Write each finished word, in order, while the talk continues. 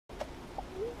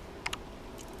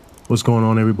What's going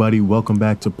on, everybody? Welcome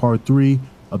back to part 3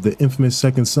 of the infamous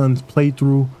Second Sons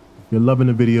playthrough. If you're loving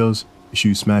the videos, make sure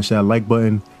you smash that like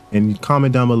button and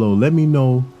comment down below. Let me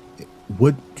know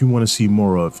what you want to see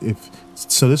more of.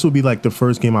 So this will be like the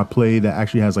first game I played that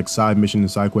actually has like side missions and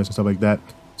side quests and stuff like that.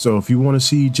 So if you want to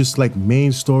see just like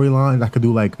main storyline, I could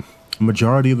do like a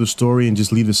majority of the story and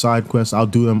just leave the side quests. I'll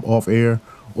do them off air.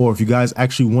 Or if you guys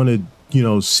actually want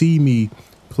to, see me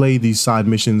play these side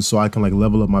missions so I can like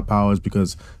level up my powers,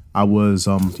 because I was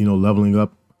leveling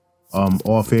up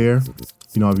off air.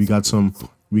 We got some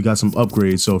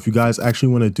upgrades. So if you guys actually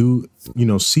want to do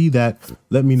see that,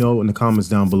 let me know in the comments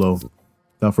down below.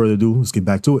 Without further ado, let's get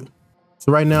back to it.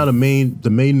 So right now the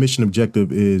main mission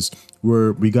objective is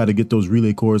we got to get those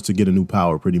relay cores to get a new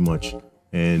power, pretty much,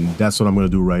 and that's what I'm going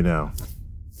to do right now.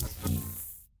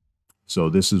 So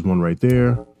this is one right there,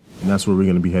 and that's where we're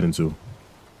going to be heading to.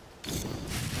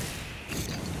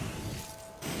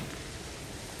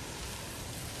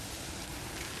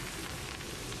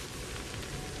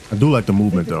 I do like the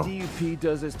movement, though. DUP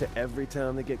does this to every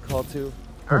town they get called to.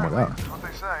 Oh my God. That's what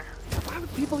they say. Why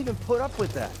would people even put up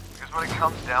with that? Because when it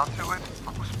comes down to it,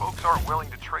 most folks aren't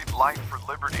willing to trade life for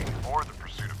liberty or the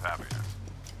pursuit of happiness.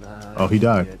 Oh, he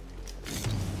died.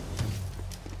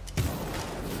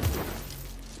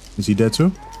 Is he dead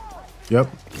too? Yep.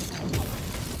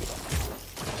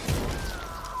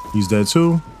 He's dead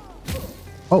too.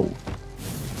 Oh.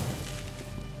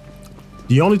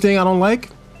 The only thing I don't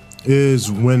like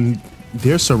is when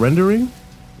they're surrendering.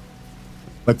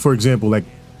 Like, for example, like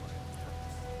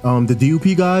the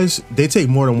DUP guys, they take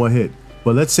more than one hit.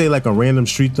 But let's say like a random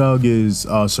street thug is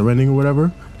surrendering or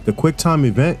whatever. The quick time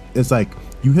event, it's like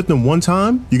you hit them one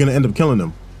time, you're gonna end up killing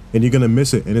them, and you're gonna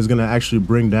miss it, and it's gonna actually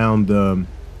bring down the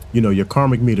your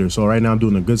karmic meter. So right now I'm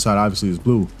doing the good side, obviously is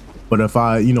blue. But if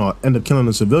I end up killing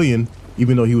a civilian,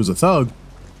 even though he was a thug,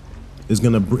 it's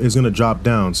gonna drop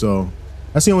down. So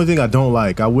that's the only thing I don't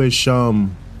like. I wish there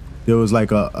was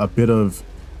like a bit of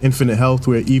infinite health,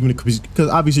 where even because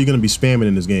obviously you're gonna be spamming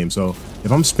in this game. So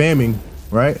if I'm spamming,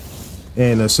 right,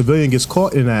 and a civilian gets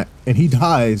caught in that and he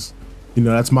dies,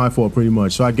 that's my fault pretty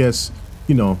much. So I guess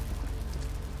they're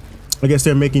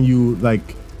making you like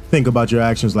think about your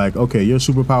actions. Like, okay, you're a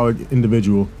superpowered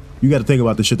individual, you got to think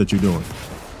about the shit that you're doing.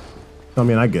 I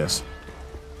mean, I guess.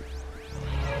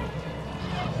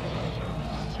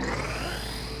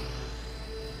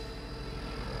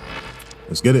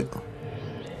 Let's get it.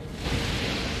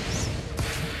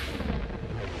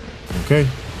 Okay.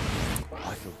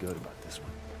 I feel good about this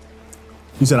one.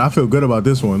 He said, I feel good about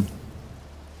this one.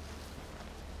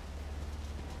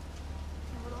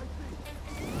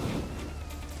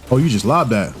 Oh, you just lobbed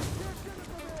that.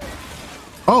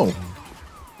 Oh.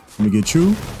 Let me get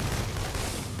you.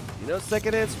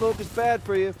 Secondhand smoke is bad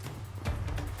for you.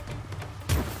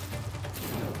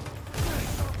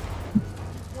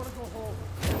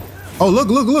 Oh,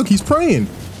 look, he's praying.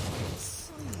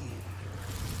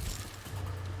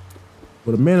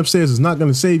 But a man upstairs is not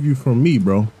going to save you from me,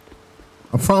 bro.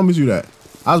 I promise you that.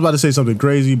 I was about to say something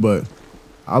crazy, but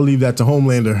I'll leave that to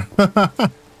Homelander.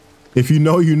 If you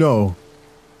know, you know.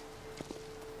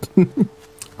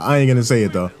 I ain't going to say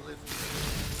it, though.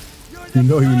 You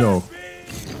know, you know.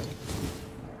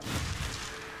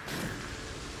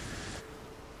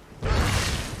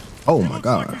 Oh, my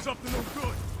God.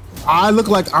 I look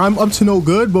like I'm up to no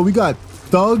good, but we got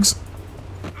thugs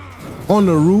on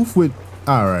the roof with...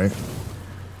 All right.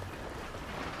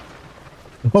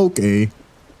 Okay.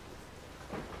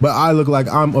 But I look like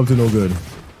I'm up to no good.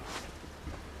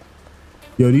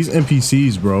 Yo, these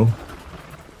NPCs, bro.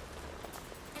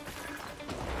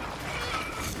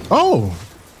 Oh.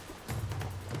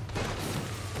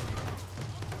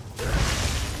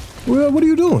 Well, what are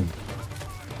you doing?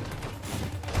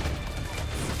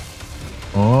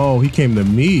 Oh, he came to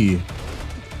me.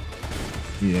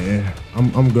 Yeah,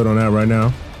 I'm good on that right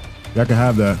now. Y'all can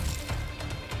have that.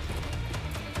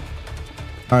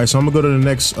 All right, so I'm gonna go to the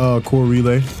next core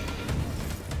relay.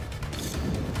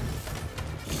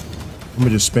 I'm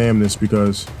gonna just spam this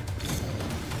because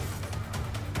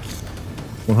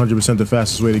 100% the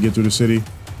fastest way to get through the city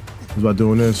is by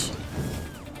doing this.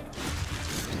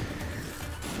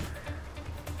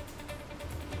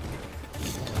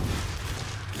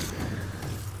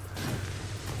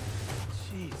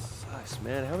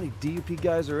 Man, how many DUP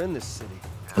guys are in this city?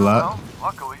 A lot. Well,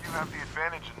 luckily you have the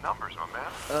advantage in numbers, my man.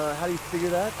 How do you figure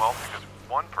that? Well, because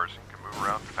one person can move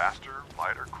around faster,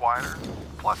 lighter, quieter.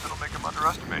 Plus, it'll make them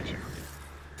underestimate you.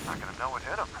 Not gonna know what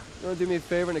hit them. You want to do me a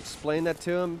favor and explain that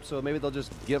to them, so maybe they'll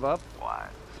just give up? Why?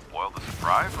 Spoil the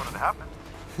surprise when it happens.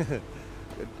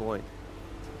 Good point.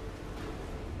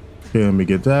 Okay, let me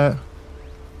get that.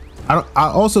 I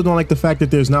also don't like the fact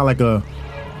that there's not like a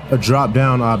drop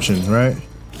down option, right?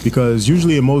 Because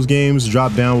usually in most games,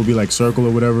 drop down would be like circle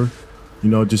or whatever, you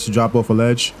know, just to drop off a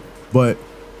ledge. But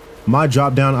my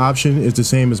drop down option is the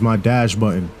same as my dash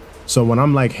button. So when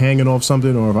I'm like hanging off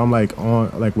something, or if I'm like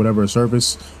on like whatever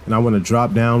surface and I want to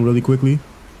drop down really quickly,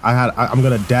 I'm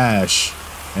gonna dash,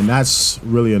 and that's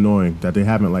really annoying that they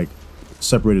haven't like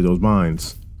separated those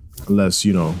mines, unless,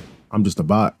 you know, I'm just a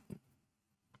bot.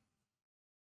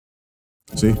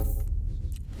 See?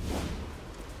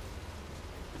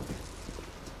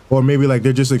 Or maybe like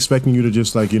they're just expecting you to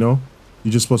just like, you know,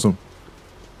 you're just supposed to.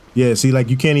 Yeah, see, like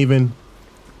you can't even.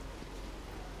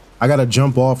 I gotta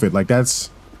jump off it. Like that's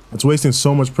wasting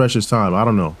so much precious time. I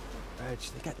don't know. Reg,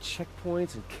 they got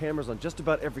checkpoints and cameras on just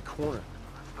about every corner.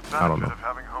 That's the I don't benefit know.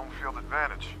 of having home field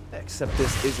advantage. Except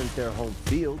this isn't their home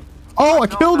field. Oh, I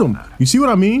killed him. You see what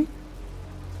I mean?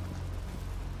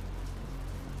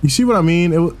 You see what I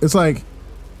mean? It's like,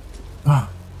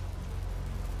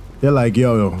 they're like,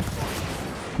 yo,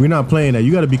 we're not playing that.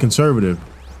 You got to be conservative,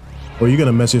 or you're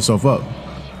gonna mess yourself up.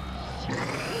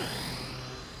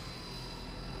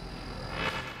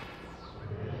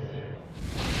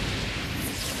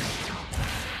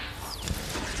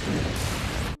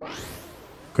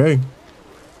 Okay.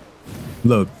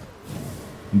 Look,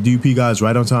 DUP guys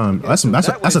right on time. That's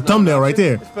a thumbnail right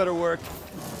there. This better work.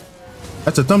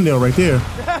 That's a thumbnail right there.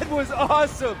 That was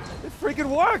awesome. It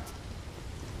freaking worked.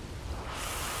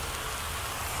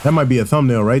 That might be a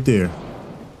thumbnail right there.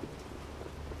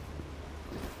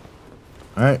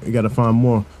 All right, we gotta find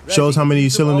more. Shows how many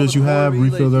cylinders you have.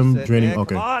 Refill them. Draining.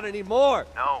 Okay. Come on, I need more.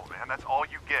 No, man, that's all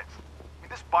you get. I mean,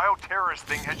 this bioterrorist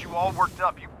thing has you all worked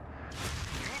up. You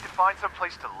need to find some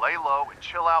place to lay low and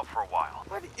chill out for a while.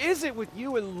 What is it with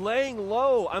you and laying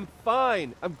low? I'm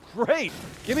fine. I'm great.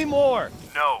 Give me more.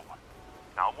 No.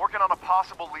 Now, I'm working on a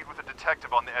possible lead with a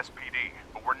detective on the SPD,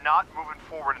 but we're not moving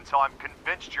forward until I'm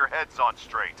convinced your head's on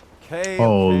straight. Okay.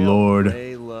 Oh, Lord.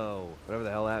 Lay low. Whatever the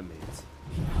hell that means.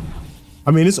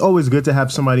 I mean, it's always good to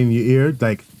have somebody in your ear,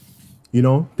 like, you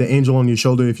know, the angel on your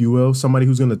shoulder, if you will, somebody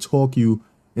who's gonna talk you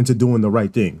into doing the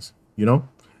right things, you know?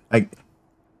 Like,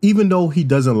 even though he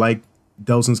doesn't like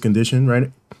Delson's condition,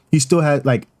 right? He still had,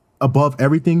 like, above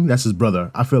everything, that's his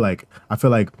brother. I feel like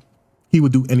he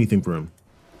would do anything for him.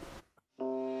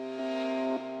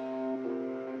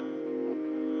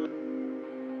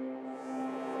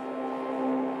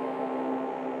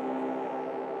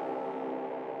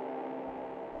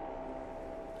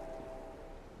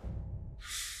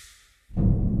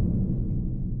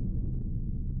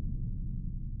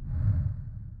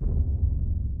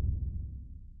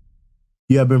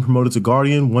 Yeah, I've been promoted to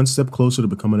Guardian, one step closer to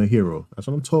becoming a hero. That's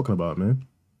what I'm talking about, man.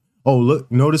 Oh, look,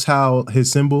 notice how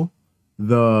his symbol,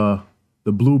 the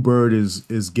blue bird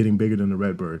is getting bigger than the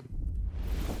red bird.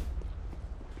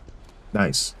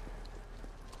 Nice.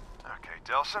 Okay,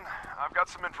 Delson, I've got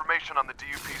some information on the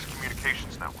DUP's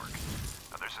communications network.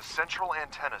 Now, there's a central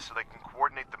antenna so they can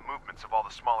coordinate the movements of all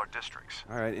the smaller districts.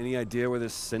 All right, any idea where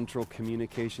this central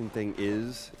communication thing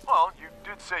is? Well, you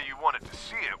did say you wanted to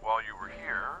see it while you were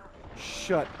here.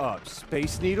 Shut up.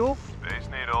 Space Needle? Space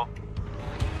Needle.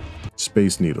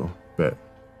 Space Needle. Bet.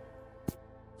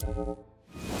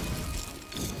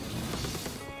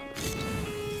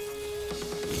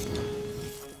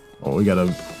 Oh, we got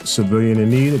a civilian in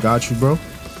need. I got you, bro.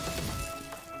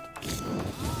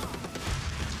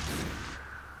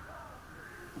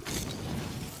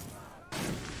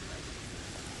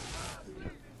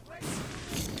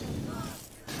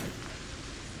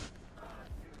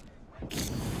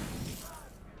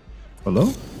 Hello?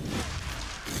 You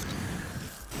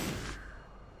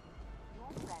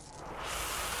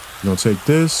gonna take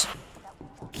this?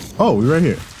 Oh, we're right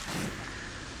here.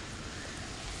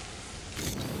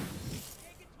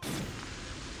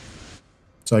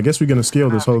 So I guess we're gonna scale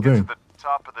this whole thing. To the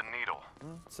top of the needle.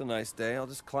 It's a nice day. I'll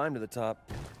just climb to the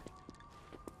top.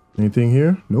 Anything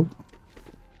here? Nope.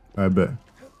 I bet.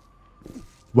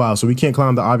 Wow, so we can't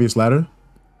climb the obvious ladder?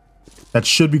 That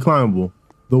should be climbable.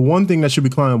 The one thing that should be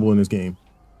climbable in this game.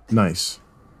 Nice.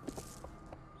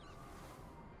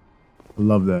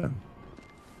 Love that.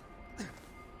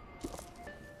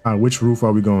 All right, which roof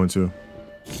are we going to?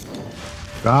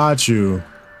 Got you.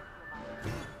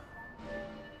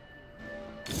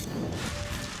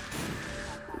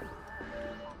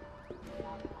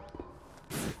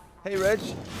 Hey, Reg.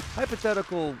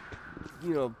 Hypothetical,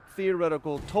 you know,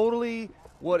 theoretical, totally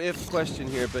what-if question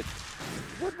here, but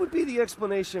what would be the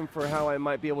explanation for how I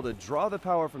might be able to draw the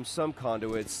power from some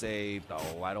conduits, say,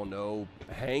 oh, I don't know,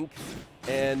 Hank,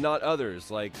 and not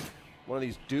others, like one of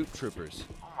these dupe troopers?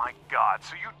 Oh my god,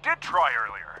 so you did try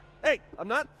earlier. Hey, I'm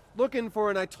not looking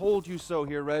for an I told you so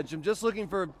here, Reg. I'm just looking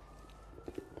for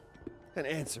an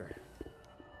answer.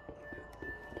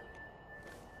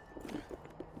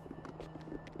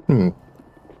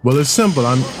 Well, it's simple.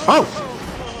 Oh!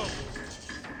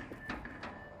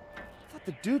 I thought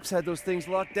the dupes had those things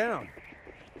locked down.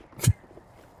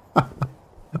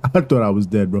 I thought I was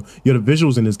dead, bro. Yo, the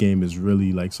visuals in this game is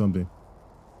really like something.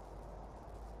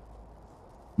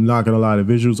 I'm not gonna lie, the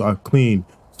visuals are clean.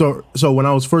 So when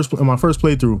I was in my first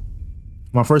playthrough,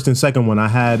 my first and second one, I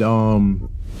had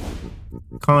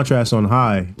contrast on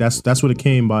high. That's what it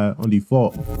came by on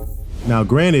default. Now,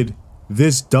 granted,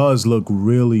 this does look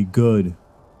really good,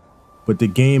 but the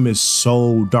game is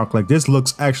so dark. Like this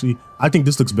looks actually, I think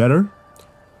this looks better,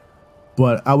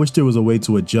 but I wish there was a way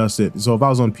to adjust it. So if I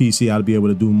was on PC, I'd be able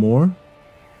to do more.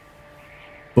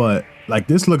 But like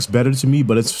this looks better to me,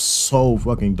 but it's so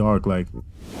fucking dark. Like,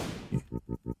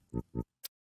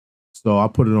 so I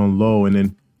put it on low, and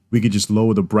then we could just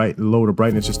lower the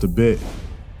brightness just a bit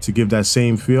to give that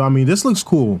same feel. I mean, this looks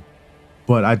cool,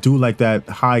 but I do like that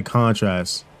high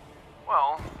contrast.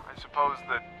 Well, I suppose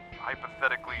that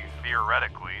hypothetically,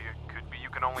 theoretically, it could be you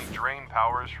can only drain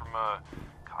powers from a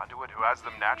conduit who has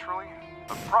them naturally.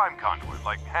 A prime conduit,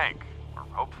 like Hank, or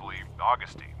hopefully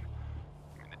Augustine.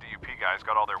 I mean, the DUP guys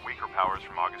got all their weaker powers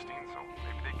from Augustine, so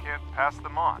maybe they can't pass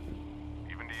them on,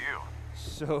 even to you.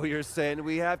 So you're saying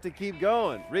we have to keep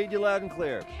going. Read you loud and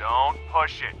clear. Don't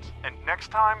push it. And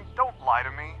next time, don't lie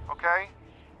to me, okay?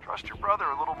 Trust your brother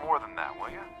a little more than that, will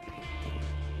you?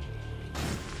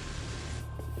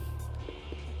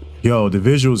 Yo, the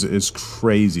visuals is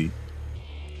crazy.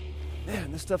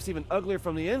 Man, this stuff's even uglier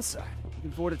from the inside.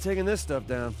 Looking forward to taking this stuff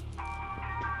down.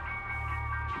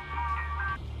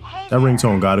 Hey That there.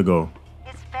 ringtone gotta go.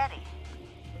 It's Betty.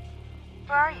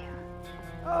 Where are you?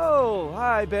 Oh,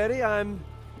 hi, Betty. I'm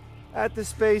at the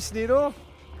Space Needle.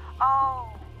 Oh,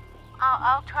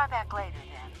 I'll try back later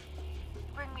then.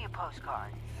 Bring me a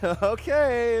postcard.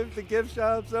 Okay, if the gift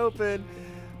shop's open.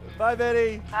 Bye,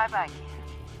 Betty. Bye-bye, kid.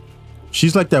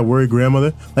 She's like that worried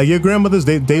grandmother. Like your grandmothers,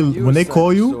 they when they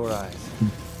call you,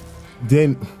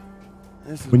 then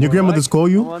when your grandmothers call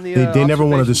you, they never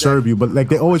want to disturb you, but like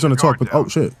they always want to talk. But oh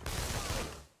shit.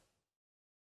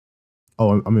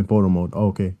 Oh, I'm in photo mode. Oh,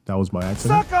 okay, that was by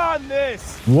accident. Suck on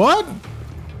this! What?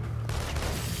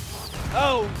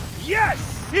 Oh, yes!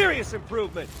 Serious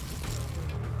improvement!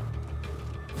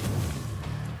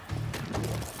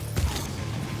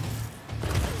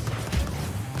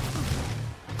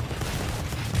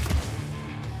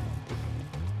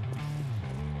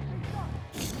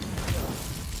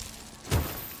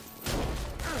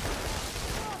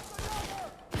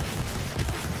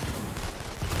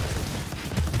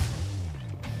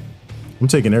 I'm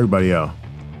taking everybody out.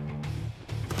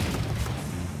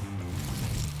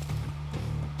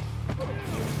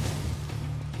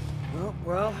 Oh,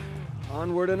 well,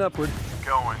 onward and upward. Keep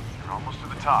going. You're almost to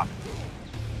the top.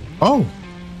 Oh.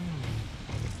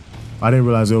 I didn't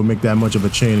realize it would make that much of a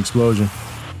chain explosion.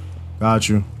 Got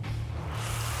you.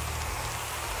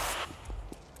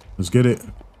 Let's get it.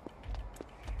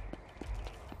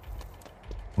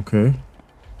 Okay.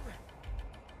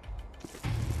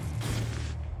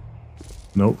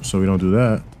 Nope, so we don't do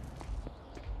that.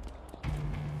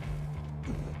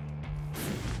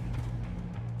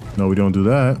 No, we don't do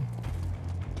that.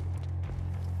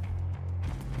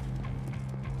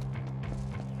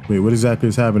 Wait, what exactly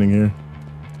is happening here?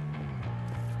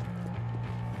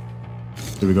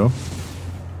 Here we go.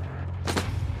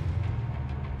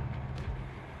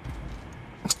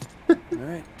 All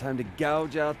right, time to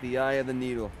gouge out the eye of the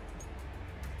needle.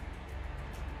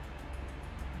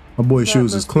 My boy's That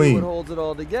shoes is must be clean. What holds it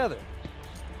all together?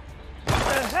 What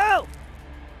the hell?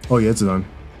 Oh yeah, it's done.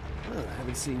 Well, I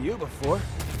haven't seen you before.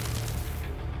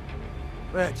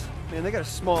 Reg, man, they got a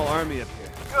small army up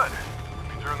here. Good.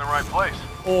 Means you're in the right place.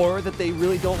 Or that they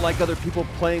really don't like other people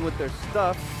playing with their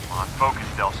stuff. Come on, focus,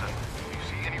 Delson. Do you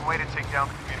see any way to take down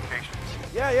the communications?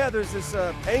 Yeah, there's this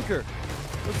anchor.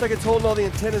 Looks like it's holding all the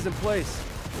antennas in place.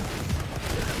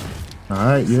 All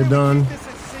right, you're done. This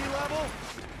at sea level?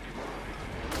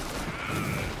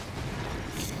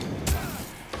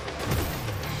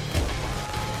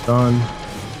 Done.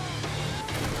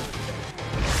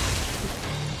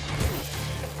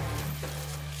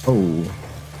 Oh.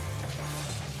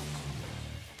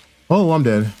 Oh, I'm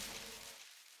dead.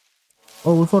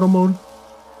 Oh, we're photo mode.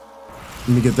 Let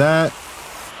me get that.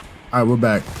 All right, we're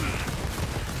back.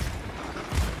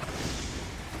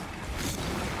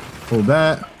 Hold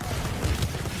that.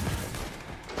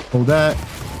 Hold that.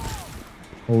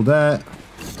 Hold that.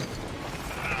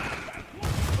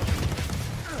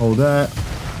 Hold that.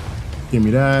 Give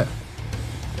me that.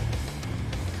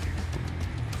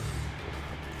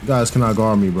 You guys cannot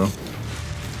guard me, bro.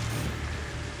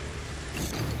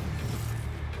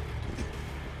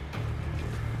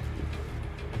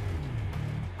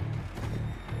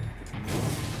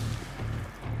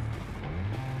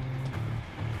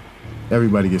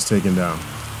 Everybody gets taken down.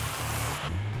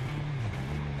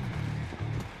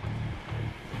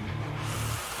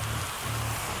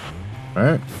 All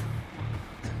right.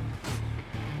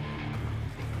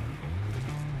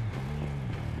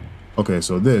 Okay,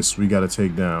 so this we gotta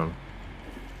take down.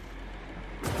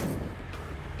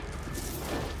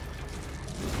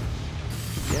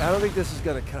 Yeah, I don't think this is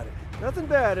gonna cut it. Nothing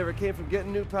bad ever came from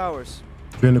getting new powers.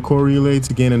 Drain the core relay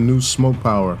to gain a new smoke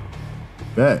power.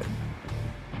 Bet.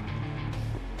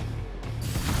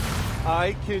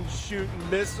 I can shoot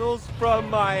missiles from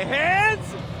my hands?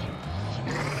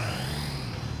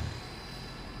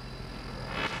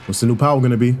 What's the new power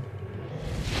gonna be?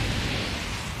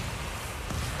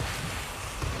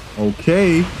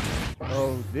 Okay.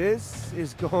 Oh, this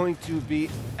is going to be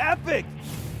epic!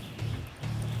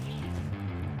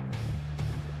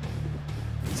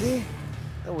 See?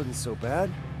 That wasn't so bad.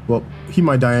 Well, he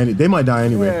might die. They might die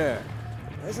anyway. There.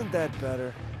 Isn't that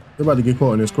better? They're about to get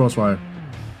caught in this crossfire.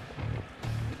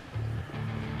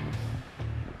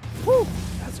 Whew!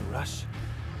 That's a rush.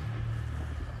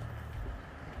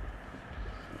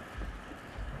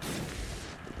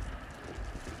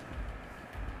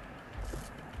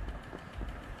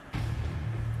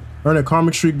 Earn a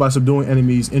karmic streak by subduing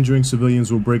enemies. Injuring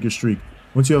civilians will break your streak.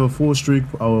 Once you have a full streak,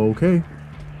 oh, okay.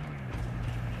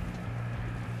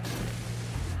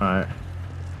 All right.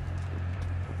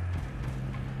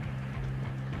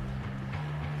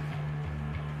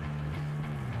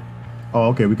 Oh,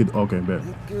 okay. We could. Okay, bet.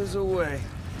 It goes away.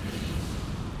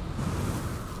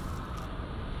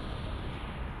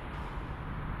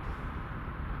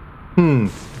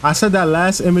 I said that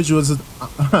last image was.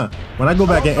 When I go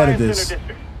back and edit this,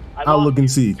 I'll look and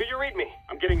see. Do you read me?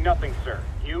 I'm getting nothing, sir.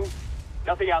 You?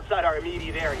 Nothing outside our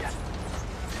immediate area.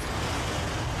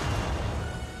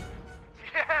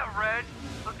 Yeah, Reg.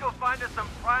 Let's go find us some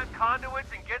prime conduits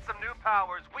and get some new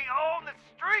powers. We own the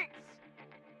streets!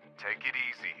 Take it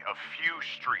easy. A few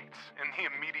streets in the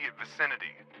immediate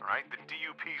vicinity, right? The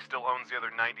DUP still owns the other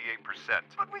 98%.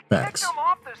 But we Facts. kicked them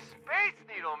off the Space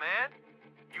Needle, man.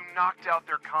 You knocked out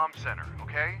their comm center,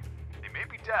 okay? They may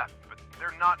be deaf, but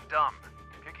they're not dumb.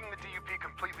 Kicking the DUP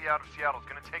completely out of Seattle is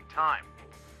gonna take time.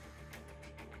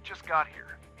 We just got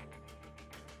here.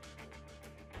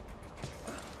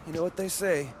 You know what they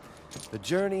say? The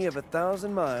journey of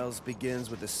 1,000 miles begins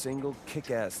with a single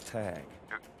kick-ass tag.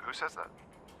 Who says that?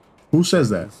 Who says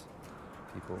that?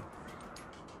 People.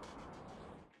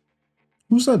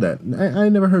 Who said that? I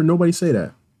ain't never heard nobody say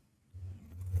that.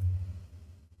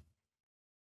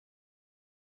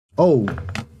 Oh,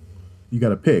 you got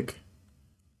to pick.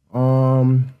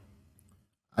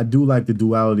 I do like the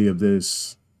duality of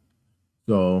this.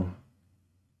 So,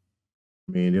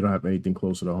 I mean, they don't have anything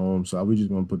closer to home. So, are we just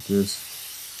going to put this?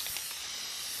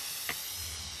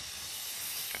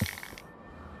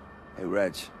 Hey,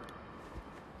 Reg.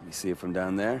 You see it from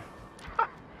down there? Are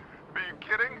you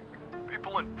kidding?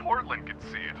 People in Portland can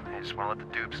see it. I just want to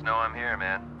let the dupes know I'm here,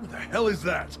 man. What the hell is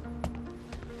that?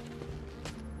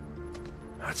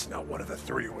 That's not one of the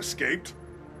three who escaped.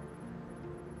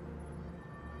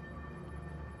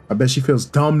 I bet she feels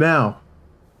dumb now.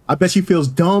 I bet she feels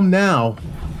dumb now.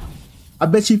 I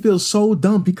bet she feels so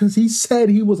dumb because he said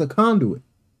he was a conduit.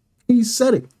 He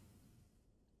said it.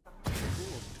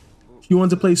 She wanted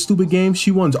to play stupid games.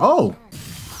 She wants. Oh.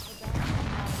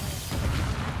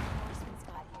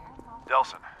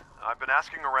 Delson, I've been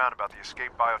asking around about the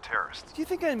escaped bioterrorists. Do you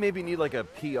think I maybe need like a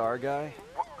PR guy?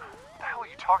 What the hell are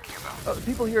you talking about?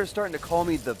 People here are starting to call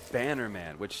me the Banner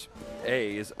Man, which,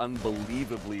 A, is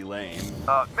unbelievably lame.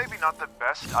 Maybe not the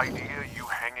best idea, you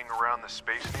hanging around the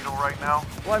Space Needle right now.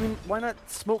 Well, I mean, why not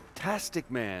Smoke-tastic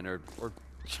Man, or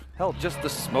hell, just the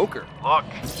Smoker? Look,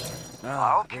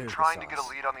 Ah, I'll keep there's the trying to get a sauce.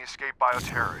 lead on the escaped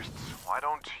bioterrorists. Why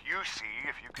don't you see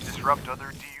if you can disrupt other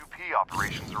DUP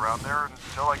operations around there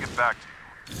until I get back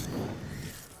to you?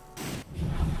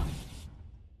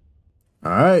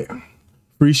 All right.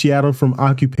 Free Seattle from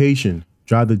occupation.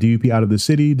 Drive the DUP out of the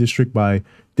city, district by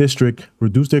district.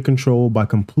 Reduce their control by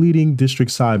completing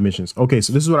district side missions. Okay,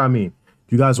 so this is what I mean.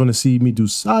 Do you guys want to see me do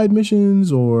side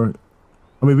missions or...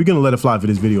 I mean, we're going to let it fly for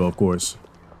this video, of course.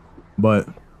 But...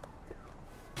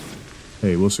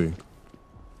 hey, we'll see.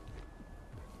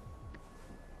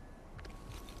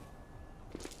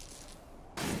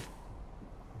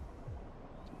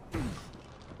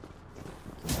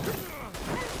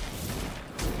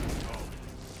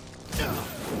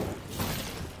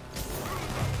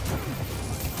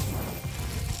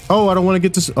 Oh, I don't want to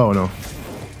get this. Oh, no.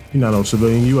 You're not no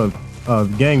civilian. You a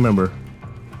gang member.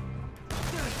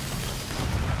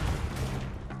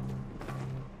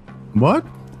 What?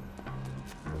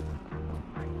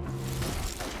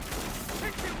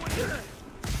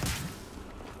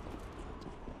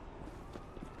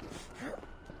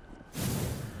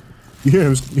 You hear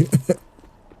him?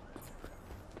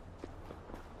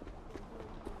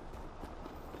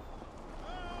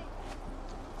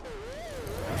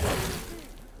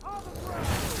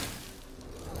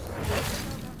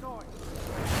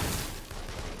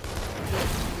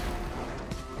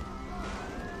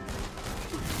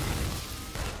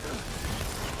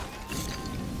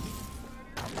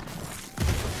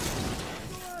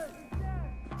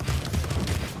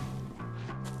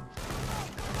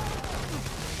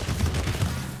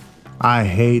 I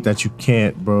hate that you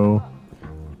can't, bro.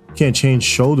 You can't change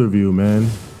shoulder view, man.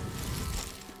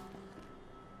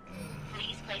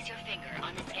 Please place your finger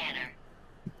on the scanner.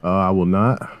 I will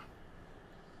not.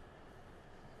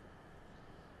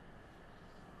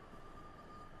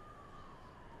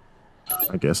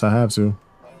 I guess I have to.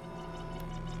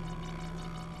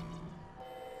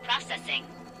 Processing.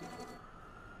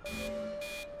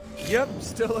 Yep,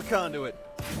 still a conduit.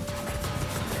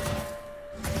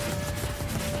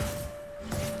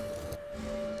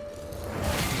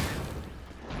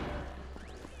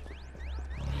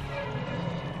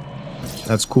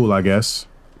 That's cool, I guess.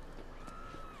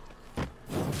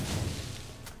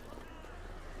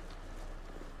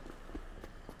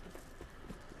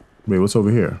 Wait, what's over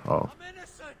here? Oh.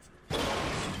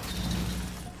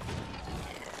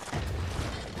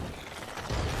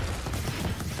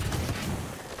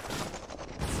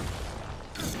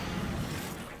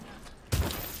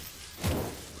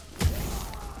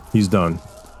 He's done.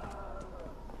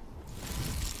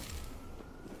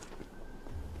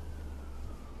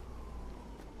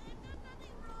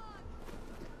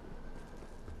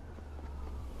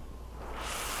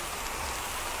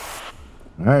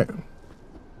 All right.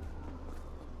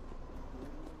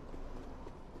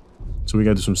 So we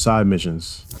got to do some side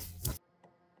missions.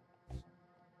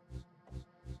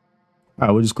 All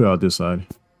right, we'll just clear out this side.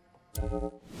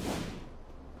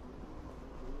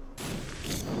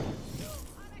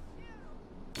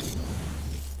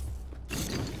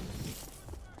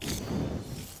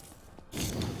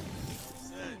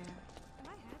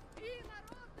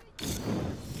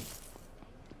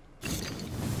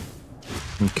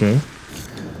 Okay.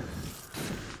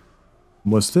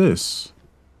 What's this?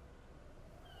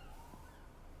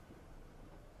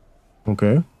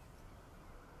 Okay.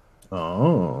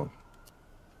 Oh.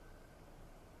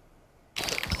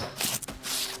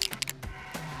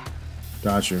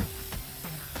 Gotcha.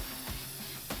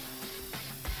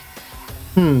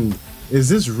 Is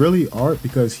this really art?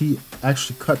 Because he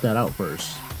actually cut that out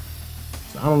first.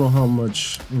 So I don't know how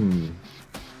much.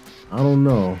 I don't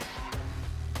know.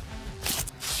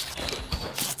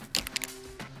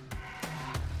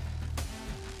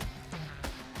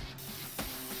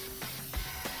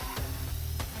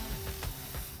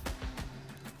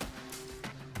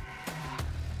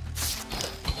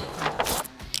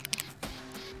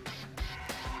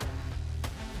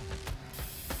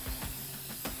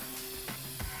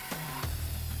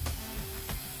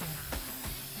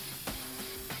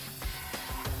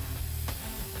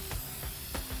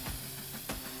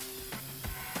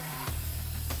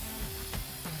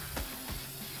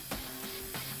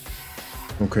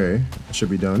 Okay, that should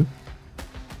be done.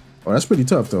 Oh, that's pretty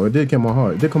tough though. It did come out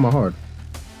hard. It did come out hard.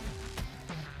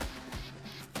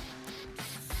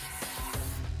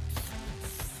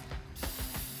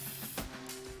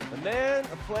 A man,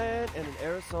 a plan, and an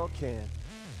aerosol can.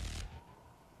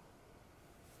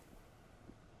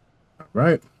 All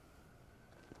right.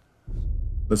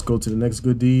 Let's go to the next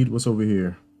good deed. What's over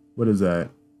here? What is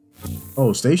that?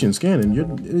 Oh, station scanning. You're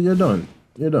done.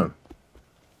 You're done.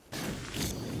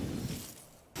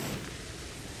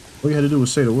 All you had to do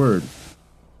was say the word.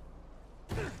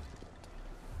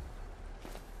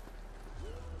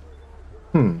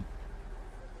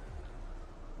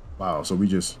 Wow, so we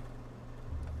just...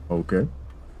 Okay.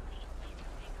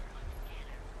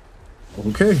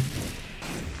 Okay.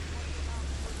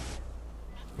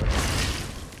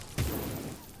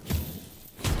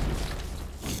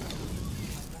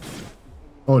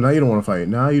 Oh, now you don't want to fight.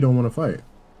 Now you don't want to fight.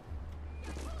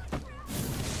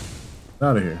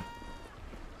 Out of here.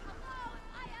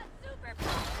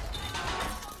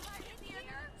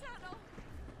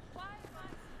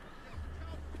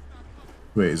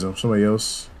 Wait, is there somebody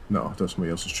else? No, that's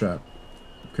somebody else's trap.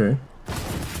 Okay.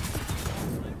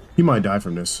 He might die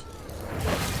from this.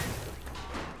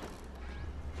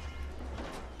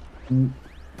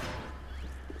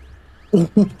 So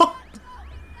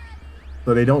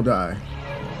they don't die.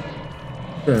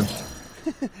 Okay.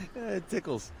 It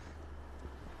tickles.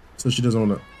 So she doesn't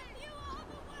want to.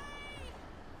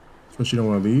 So she don't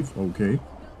want to leave. Okay.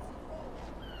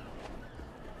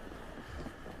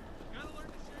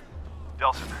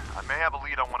 Delson, I may have a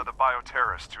lead on one of the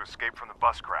bioterrorists who escaped from the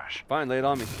bus crash. Fine, lay it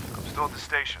on me. I'm still at the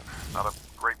station. Not a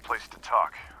great place to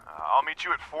talk. I'll meet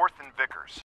you at 4th and Vickers.